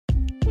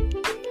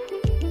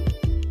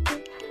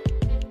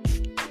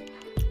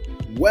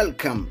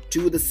Welcome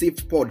to the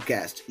SIFT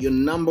Podcast, your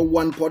number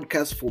one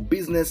podcast for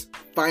business,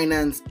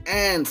 finance,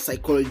 and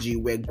psychology,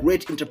 where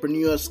great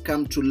entrepreneurs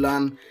come to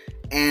learn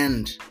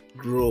and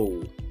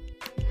grow.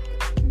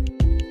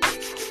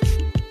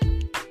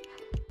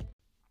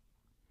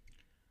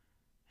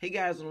 Hey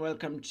guys, and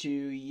welcome to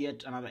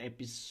yet another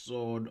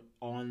episode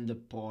on the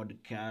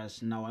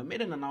podcast. Now, I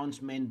made an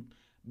announcement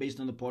based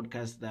on the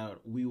podcast that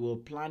we were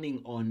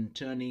planning on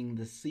turning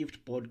the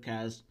SIFT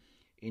Podcast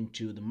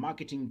into the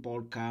marketing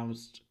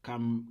podcast,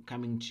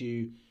 coming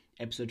to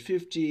episode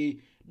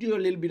 50, do a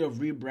little bit of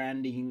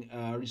rebranding,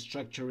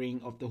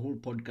 restructuring of the whole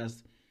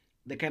podcast,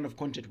 the kind of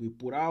content we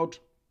put out.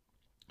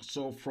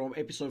 So from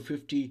episode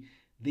 50,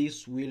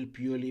 this will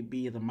purely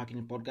be the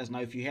marketing podcast.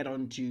 Now, if you head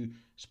on to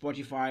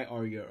Spotify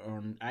or you're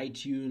on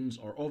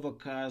iTunes or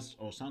Overcast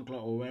or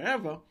SoundCloud or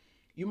wherever,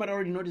 you might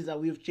already notice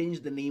that we've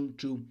changed the name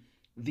to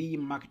the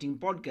marketing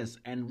podcast.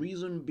 And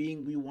reason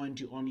being, we want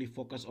to only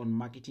focus on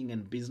marketing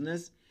and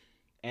business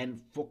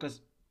and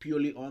focus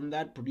purely on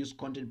that, produce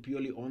content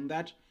purely on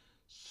that.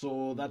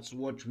 So that's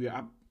what we're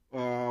up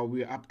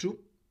to.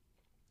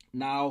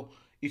 Now,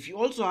 if you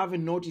also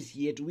haven't noticed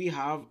yet, we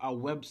have a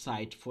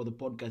website for the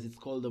podcast. It's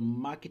called the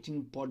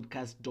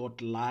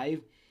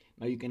marketingpodcast.live.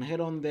 Now you can head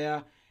on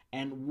there,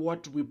 and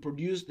what we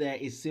produce there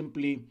is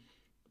simply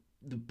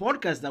the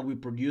podcast that we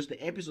produce,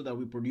 the episode that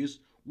we produce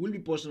will be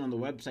posted on the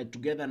website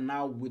together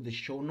now with the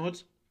show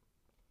notes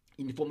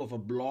in the form of a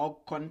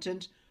blog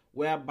content,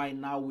 whereby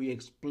now we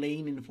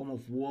explain in the form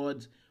of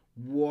words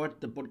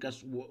what the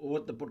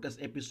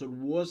podcast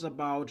episode was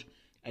about,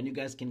 and you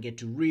guys can get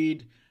to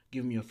read,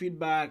 give me your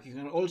feedback. You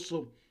can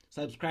also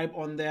subscribe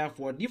on there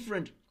for a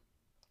different,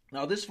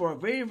 now this for a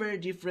very, very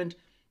different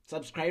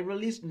subscriber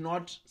list,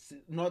 not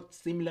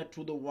similar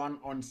to the one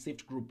on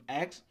SIFT Group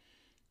X.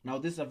 Now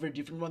this is a very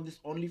different one. This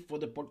is only for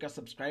the podcast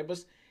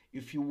subscribers.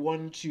 If you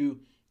want to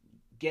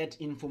get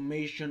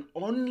information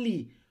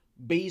only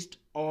based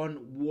on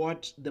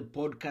what the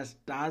podcast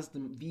does,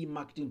 the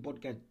marketing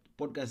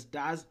podcast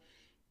does,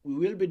 we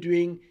will be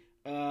doing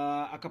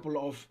a couple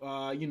of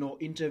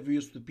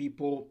interviews with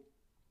people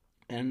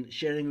and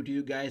sharing with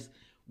you guys.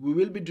 We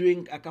will be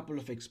doing a couple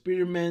of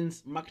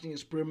marketing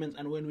experiments,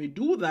 and when we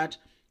do that,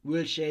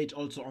 we'll share it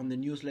also on the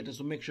newsletter.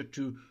 So make sure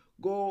to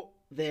go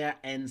there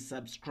and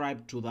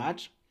subscribe to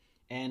that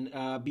and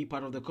be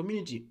part of the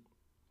community.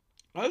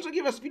 Also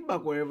give us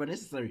feedback wherever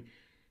necessary.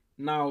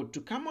 Now, to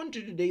come on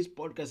to today's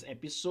podcast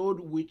episode,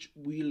 which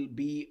will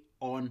be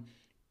on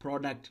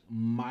product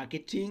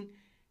marketing,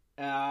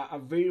 a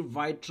very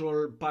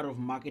vital part of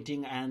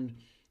marketing. And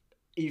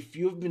if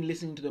you've been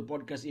listening to the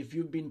podcast, if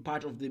you've been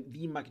part of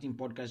the marketing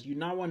podcast, you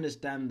now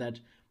understand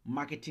that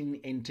marketing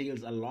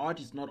entails a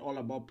lot. It's not all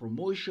about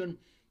promotion.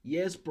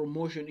 Yes,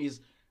 promotion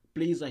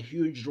plays a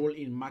huge role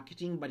in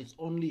marketing, but it's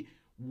only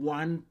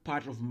one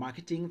part of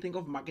marketing. Think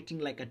of marketing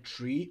like a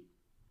tree.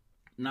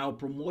 Now,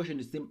 promotion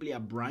is simply a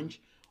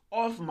branch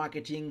of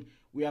marketing.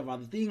 We have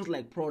other things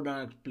like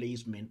product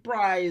placement,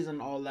 price,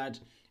 and all that,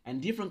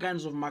 and different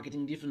kinds of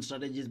marketing, different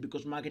strategies,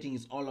 because marketing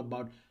is all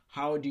about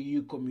how do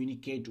you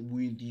communicate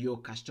with your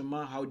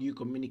customer, how do you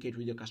communicate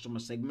with your customer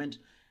segment,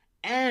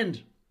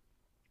 and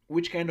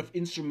which kind of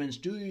instruments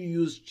do you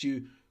use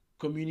to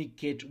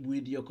communicate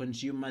with your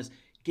consumers,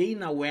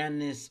 gain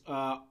awareness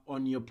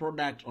on your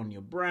product, on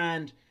your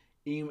brand,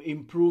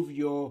 improve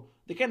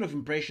the kind of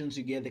impressions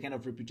you get, the kind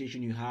of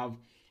reputation you have,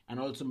 and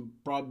also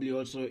probably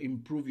also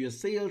improve your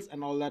sales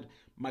and all that.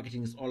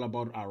 Marketing is all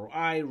about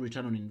ROI,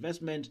 return on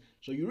investment.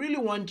 So you really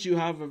want to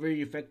have a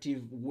very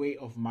effective way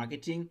of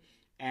marketing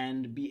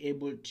and be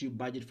able to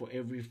budget for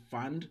every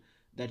fund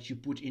that you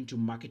put into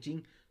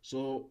marketing.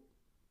 So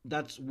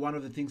that's one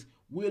of the things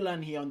we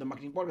learn here on the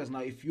marketing podcast. Now,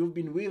 if you've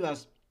been with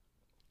us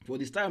for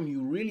this time,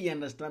 you really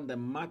understand that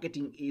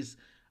marketing is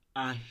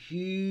a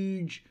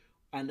huge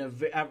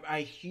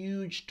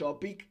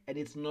topic, and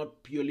it's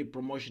not purely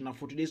promotional.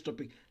 For today's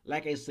topic,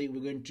 like I say,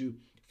 we're going to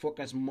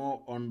focus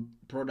more on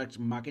product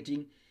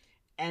marketing.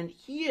 And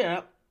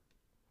here,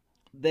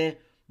 the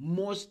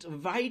most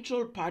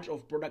vital part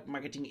of product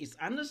marketing is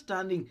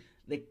understanding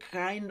the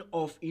kind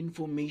of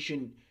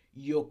information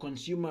your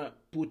consumer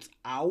puts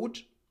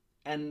out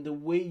and the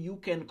way you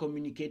can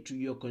communicate to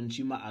your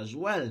consumer as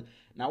well.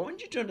 Now, I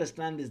want you to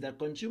understand is that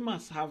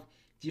consumers have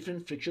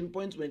different friction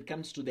points when it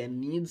comes to their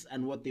needs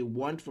and what they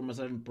want from a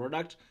certain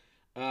product,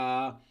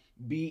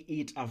 be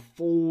it a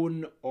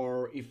phone,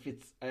 or if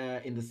it's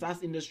in the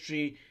SaaS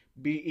industry,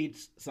 be it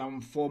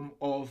some form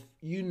of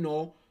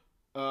HR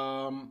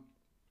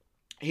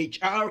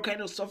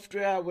kind of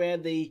software where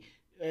they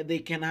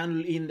can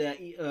handle in their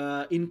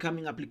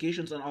incoming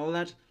applications and all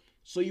that.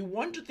 So you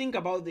want to think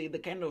about the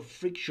kind of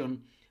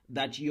friction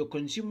that your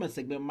consumer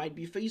segment might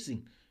be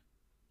facing.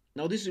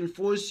 Now, this will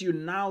force you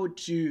now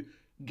to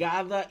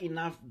gather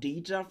enough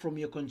data from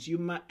your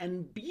consumer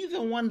and be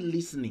the one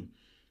listening.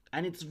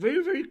 And it's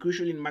very, very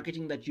crucial in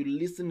marketing that you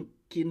listen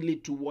keenly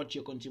to what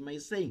your consumer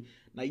is saying.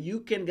 Now,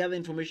 you can gather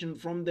information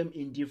from them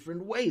in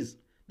different ways.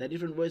 There are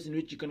different ways in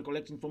which you can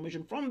collect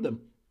information from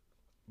them.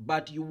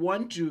 But you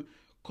want to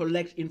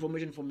collect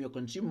information from your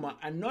consumer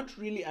and not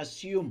really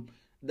assume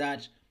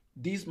that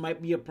this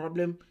might be a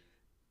problem.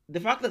 The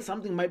fact that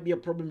something might be a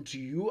problem to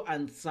you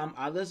and some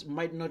others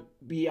might not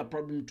be a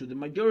problem to the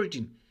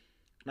majority.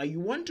 Now you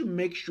want to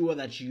make sure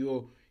that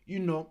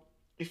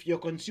if your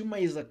consumer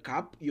is a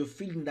cup, you're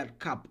filling that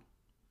cup.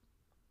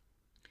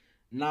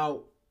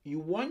 Now you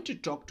want to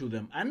talk to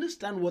them,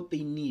 understand what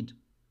they need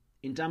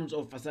in terms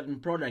of a certain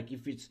product.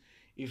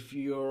 If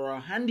you're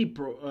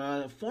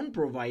a phone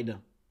provider,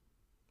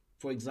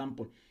 for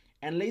example,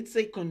 and let's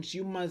say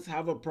consumers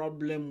have a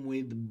problem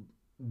with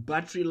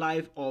battery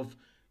life of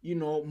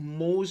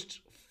most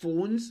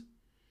phones,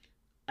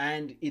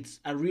 and it's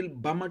a real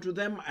bummer to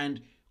them,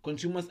 and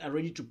consumers are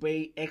ready to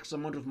pay X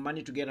amount of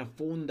money to get a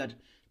phone that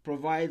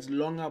provides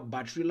longer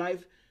battery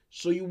life.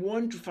 So you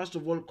want to first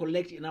of all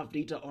collect enough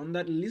data on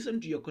that,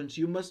 listen to your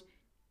consumers,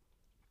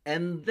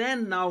 and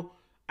then now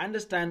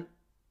understand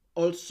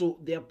also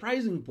their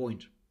pricing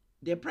point,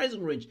 their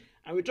pricing range.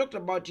 And we talked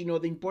about the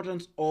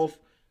importance of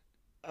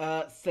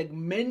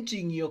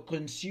segmenting your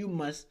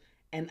consumers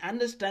and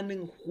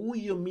understanding who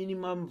your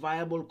minimum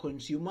viable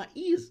consumer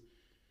is.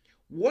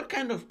 What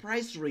kind of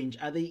price range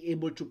are they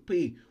able to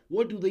pay?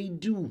 What do they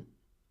do?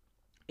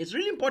 It's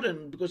really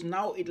important because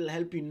now it'll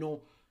help you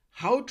know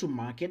how to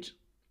market,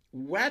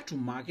 where to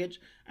market,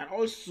 and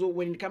also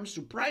when it comes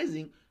to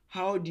pricing,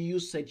 how do you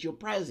set your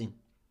pricing?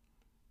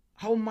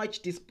 How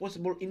much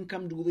disposable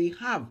income do they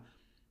have?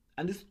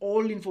 And this is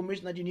all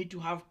information that you need to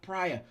have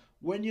prior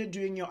when you're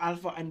doing your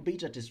alpha and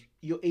beta test,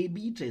 your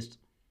A/B test.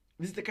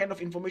 This is the kind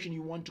of information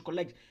you want to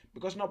collect,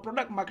 because now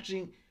product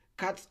marketing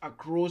cuts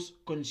across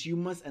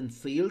consumers and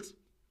sales,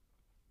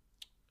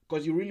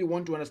 because you really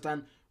want to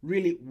understand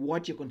really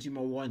what your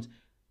consumer wants,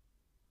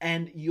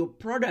 and your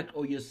product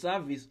or your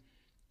service,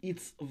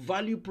 its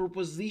value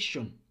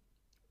proposition.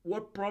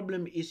 What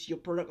problem is your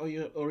product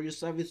or your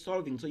service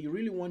solving? So you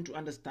really want to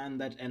understand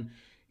that and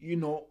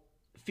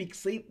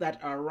fixate that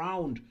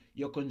around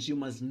your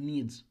consumers'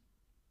 needs.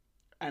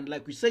 And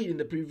like we said in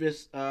the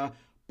previous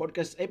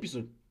podcast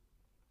episode,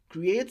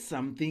 create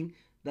something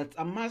that's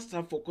a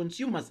must-have for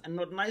consumers and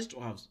not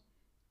nice-to-haves.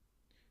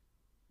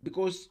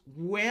 Because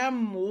where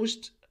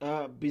most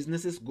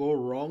businesses go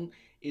wrong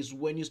is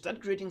when you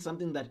start creating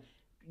something that,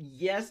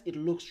 yes, it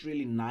looks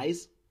really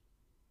nice,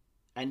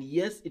 and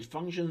yes, it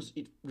functions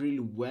really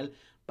well,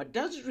 but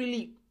does it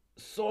really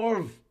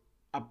solve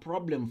a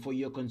problem for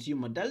your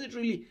consumer? Does it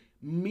really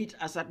meet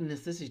a certain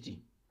necessity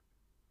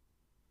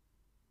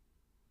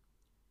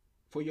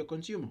for your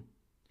consumer?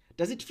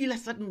 Does it fill a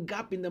certain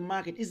gap in the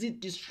market? Is it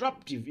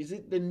disruptive? Is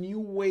it the new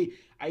way?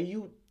 Are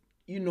you,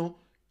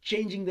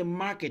 changing the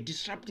market,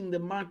 disrupting the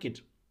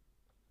market,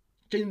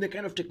 changing the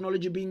kind of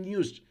technology being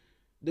used,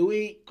 the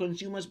way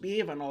consumers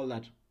behave and all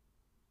that?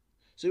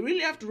 So you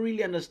really have to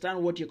really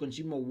understand what your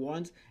consumer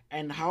wants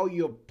and how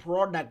your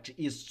product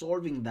is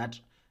solving that.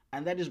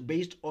 And that is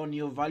based on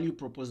your value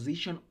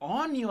proposition,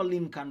 on your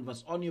lean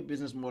canvas, on your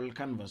business model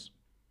canvas.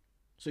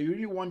 So you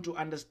really want to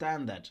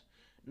understand that.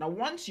 Now,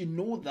 once you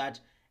know that,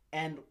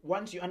 and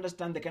once you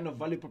understand the kind of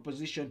value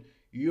proposition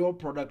your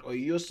product or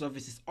your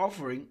service is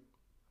offering,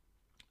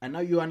 and now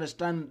you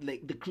understand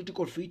like the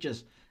critical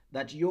features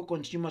that your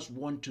consumers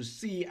want to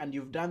see, and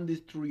you've done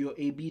this through your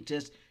A/B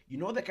test, you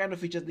know the kind of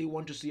features they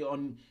want to see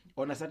on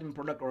a certain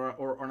product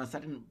or on a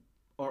certain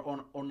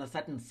on a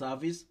certain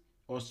service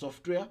or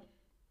software.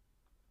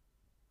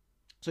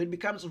 So it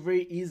becomes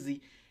very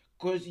easy,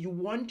 because you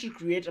want to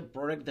create a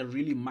product that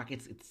really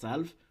markets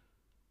itself,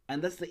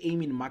 and that's the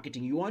aim in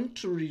marketing. You want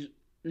to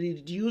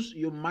reduce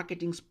your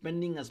marketing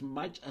spending as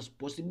much as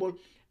possible,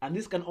 and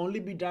this can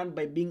only be done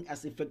by being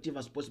as effective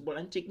as possible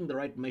and taking the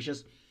right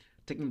measures,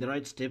 taking the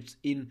right steps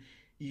in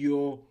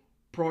your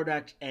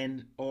product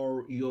and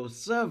or your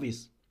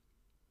service,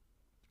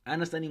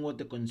 understanding what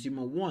the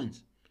consumer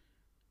wants.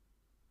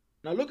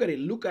 Now look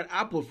at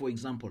Apple, for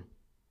example.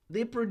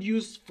 They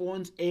produce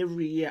phones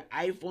every year,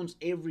 iPhones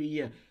every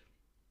year,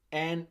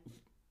 and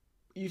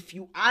if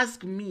you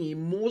ask me,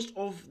 most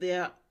of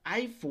their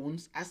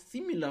iPhones are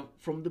similar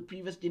from the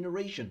previous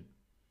generation.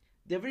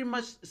 They're very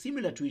much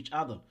similar to each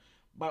other.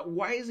 But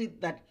why is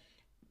it that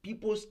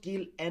people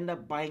still end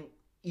up buying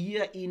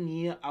year in,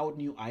 year out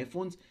new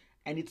iPhones?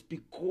 And it's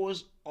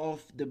because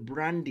of the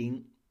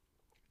branding,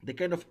 the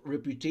kind of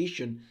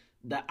reputation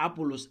that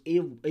Apple was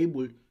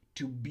able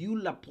to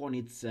build upon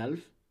itself,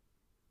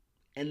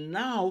 and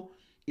now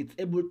it's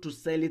able to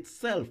sell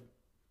itself.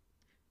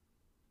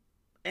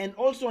 And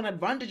also an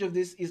advantage of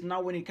this is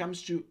now when it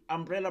comes to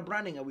umbrella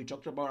branding, and we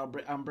talked about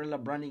umbrella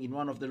branding in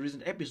one of the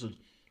recent episodes.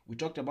 We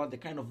talked about the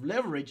kind of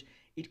leverage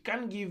it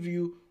can give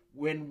you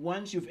when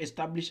once you've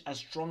established a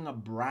stronger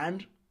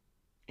brand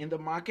in the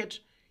market,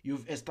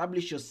 you've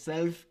established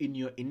yourself in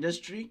your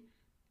industry,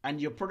 and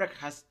your product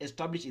has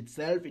established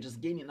itself, it has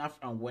gained enough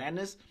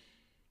awareness.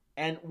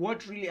 And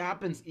what really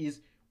happens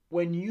is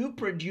when you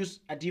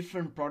produce a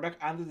different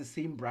product under the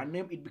same brand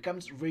name, it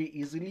becomes very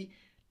easily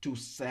to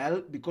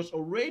sell, because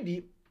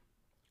already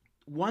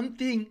one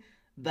thing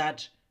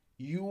that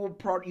your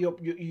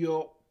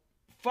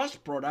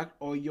first product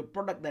or your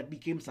product that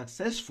became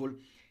successful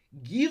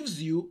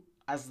gives you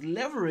as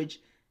leverage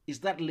is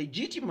that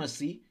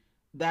legitimacy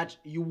that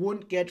you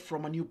won't get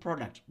from a new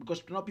product,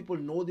 because now people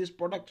know this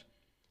product,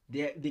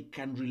 they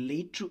can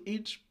relate to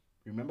it.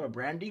 Remember,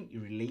 branding,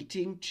 you're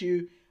relating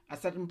to a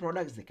certain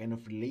product. It's the kind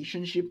of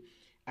relationship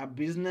a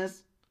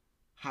business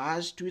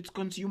has to its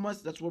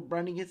consumers. That's what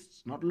branding is.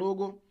 It's not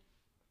logo.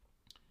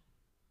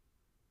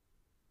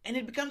 And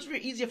it becomes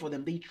very easier for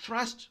them. They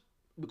trust,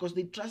 because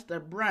they trust their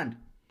brand.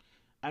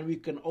 And we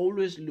can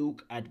always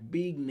look at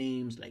big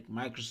names like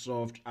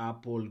Microsoft,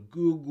 Apple,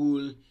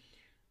 Google.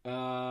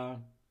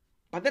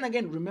 But then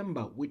again,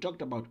 remember, we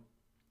talked about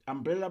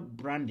umbrella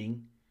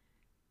branding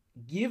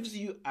gives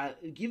you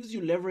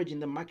leverage in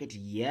the market,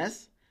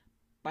 yes,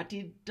 but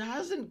it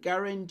doesn't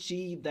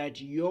guarantee that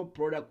your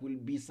product will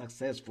be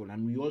successful.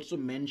 And we also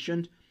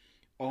mentioned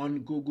on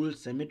Google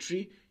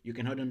Symmetry, you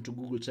can head on to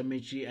Google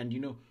Symmetry, and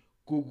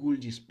Google,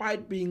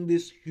 despite being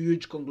this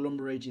huge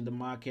conglomerate in the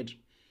market,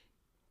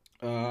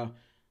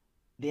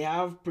 they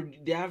have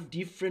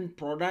different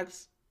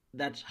products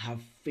that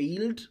have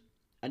failed,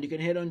 and you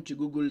can head on to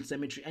Google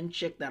Symmetry and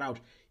check that out.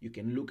 You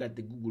can look at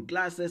the Google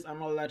Glasses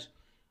and all that,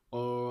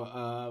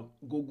 or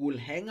Google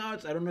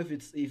Hangouts. I don't know if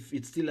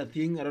it's still a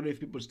thing. I don't know if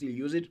people still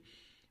use it,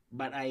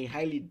 but I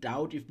highly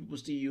doubt if people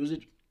still use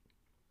it.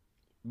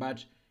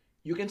 But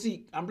you can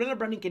see umbrella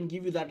branding can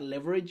give you that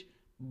leverage,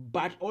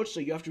 but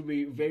also you have to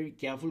be very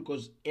careful,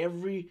 because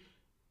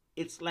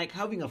it's like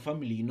having a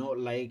family,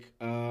 like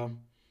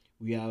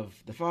we have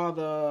the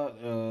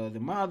father,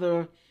 the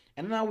mother,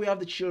 and now we have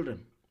the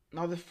children.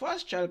 Now the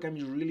first child can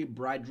be really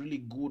bright, really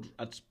good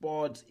at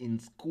sports, in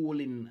school,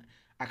 in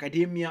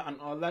academia and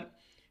all that.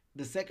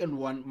 The second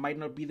one might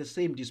not be the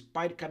same,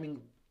 despite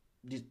having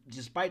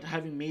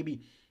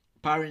maybe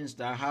parents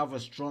that have a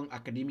strong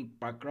academic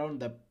background,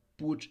 that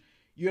put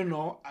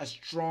a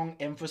strong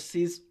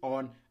emphasis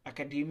on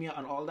academia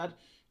and all that.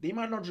 They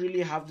might not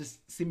really have the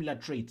similar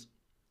traits.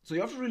 So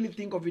you have to really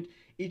think of it,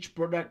 each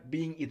product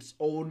being its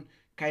own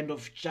kind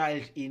of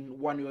child in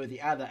one way or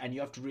the other, and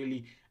you have to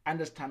really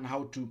understand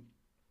how to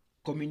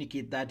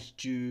communicate that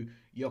to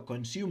your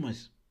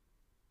consumers.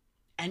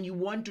 And you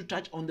want to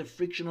touch on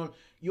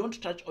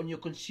your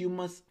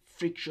consumers'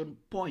 friction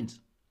points.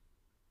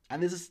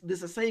 And this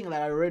is a saying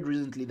that I read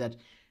recently, that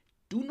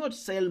do not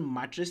sell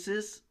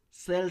mattresses,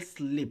 sell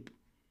sleep.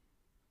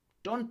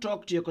 Don't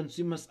talk to your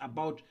consumers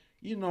about,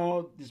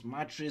 this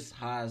mattress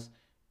has,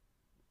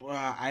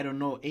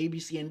 A, B,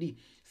 C, and D.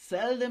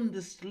 Sell them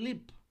the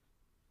sleep.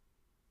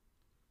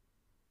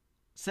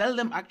 Sell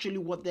them actually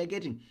what they're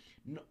getting.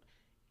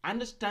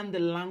 Understand the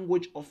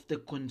language of the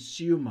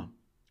consumer.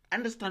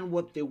 Understand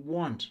what they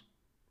want.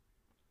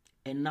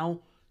 And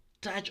now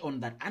touch on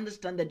that.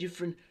 Understand the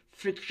different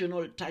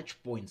frictional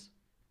touch points.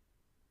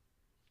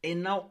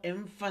 And now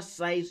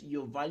emphasize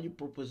your value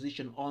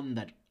proposition on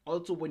that.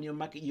 Also, when you're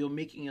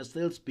making a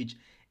sales pitch,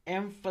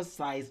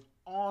 emphasize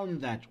on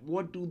that.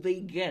 What do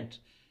they get?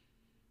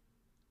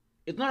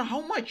 It's not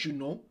how much you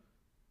know,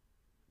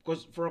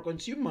 because for a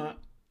consumer,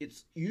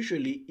 it's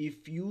usually,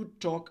 if you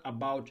talk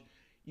about,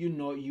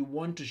 you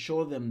want to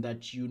show them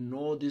that you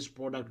know this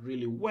product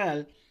really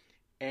well,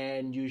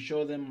 and you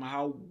show them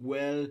how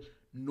well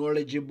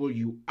knowledgeable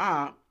you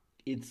are.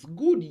 It's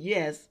good,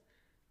 yes,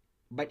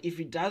 but if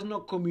it does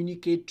not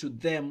communicate to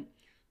them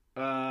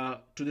to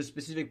the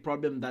specific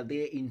problem that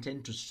they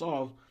intend to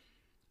solve,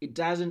 it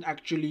doesn't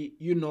actually,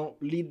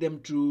 lead them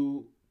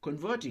to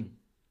converting.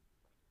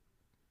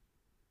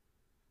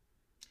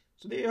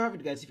 So there you have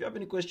it, guys. If you have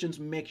any questions,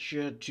 make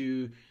sure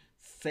to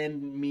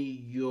send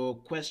me your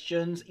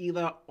questions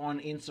either on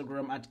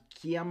Instagram at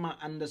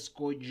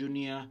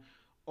Kiama_Junior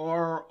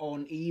or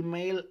on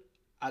email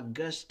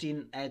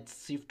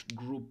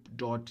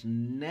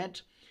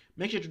augustine@siftgroup.net.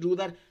 Make sure to do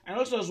that. And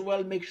also as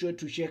well, make sure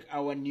to check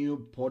our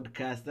new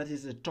podcast. That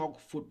is a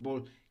Talk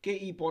Football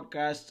KE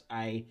podcast.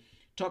 I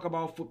talk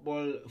about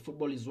football.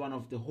 Football is one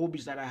of the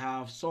hobbies that I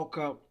have.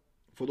 Soccer,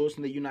 for those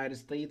in the United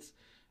States.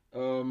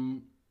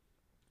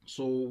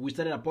 So we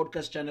started a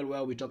podcast channel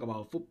where we talk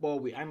about football.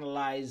 We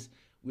analyze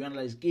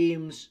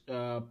games,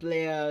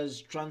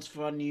 players,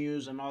 transfer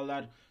news, and all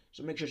that.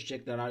 So make sure to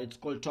check that out. It's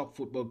called Talk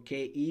Football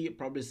KE.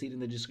 Probably see it in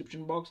the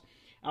description box.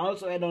 And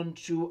also add on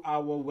to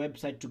our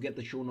website to get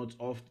the show notes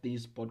of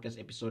this podcast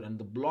episode and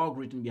the blog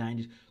written behind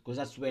it, because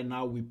that's where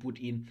now we put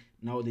in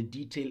now the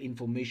detailed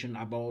information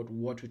about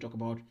what we talk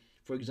about.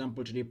 For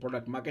example, today,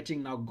 product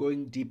marketing. Now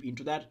going deep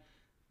into that,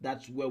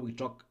 that's where we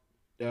talk.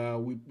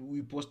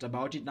 We post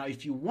about it. Now,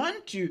 if you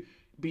want to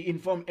be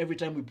informed every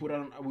time we put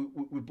on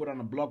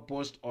a blog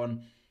post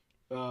on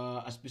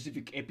a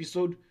specific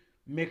episode,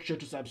 make sure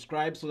to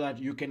subscribe so that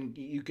you can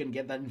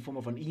get that in form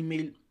of an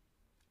email,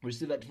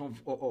 receive that in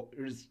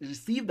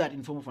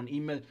form of an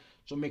email.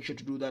 So make sure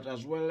to do that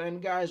as well. And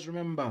guys,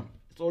 remember,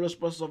 it's always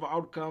process of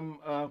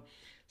outcome.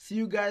 See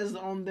you guys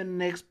on the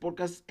next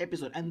podcast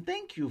episode, and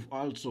thank you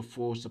also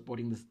for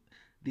supporting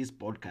this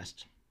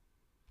podcast.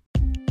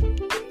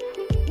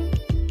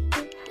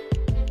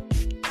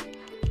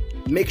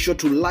 Make sure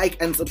to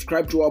like and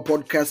subscribe to our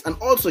podcast, and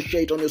also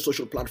share it on your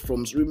social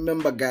platforms.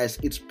 Remember, guys,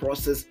 it's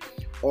process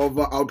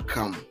over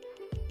outcome.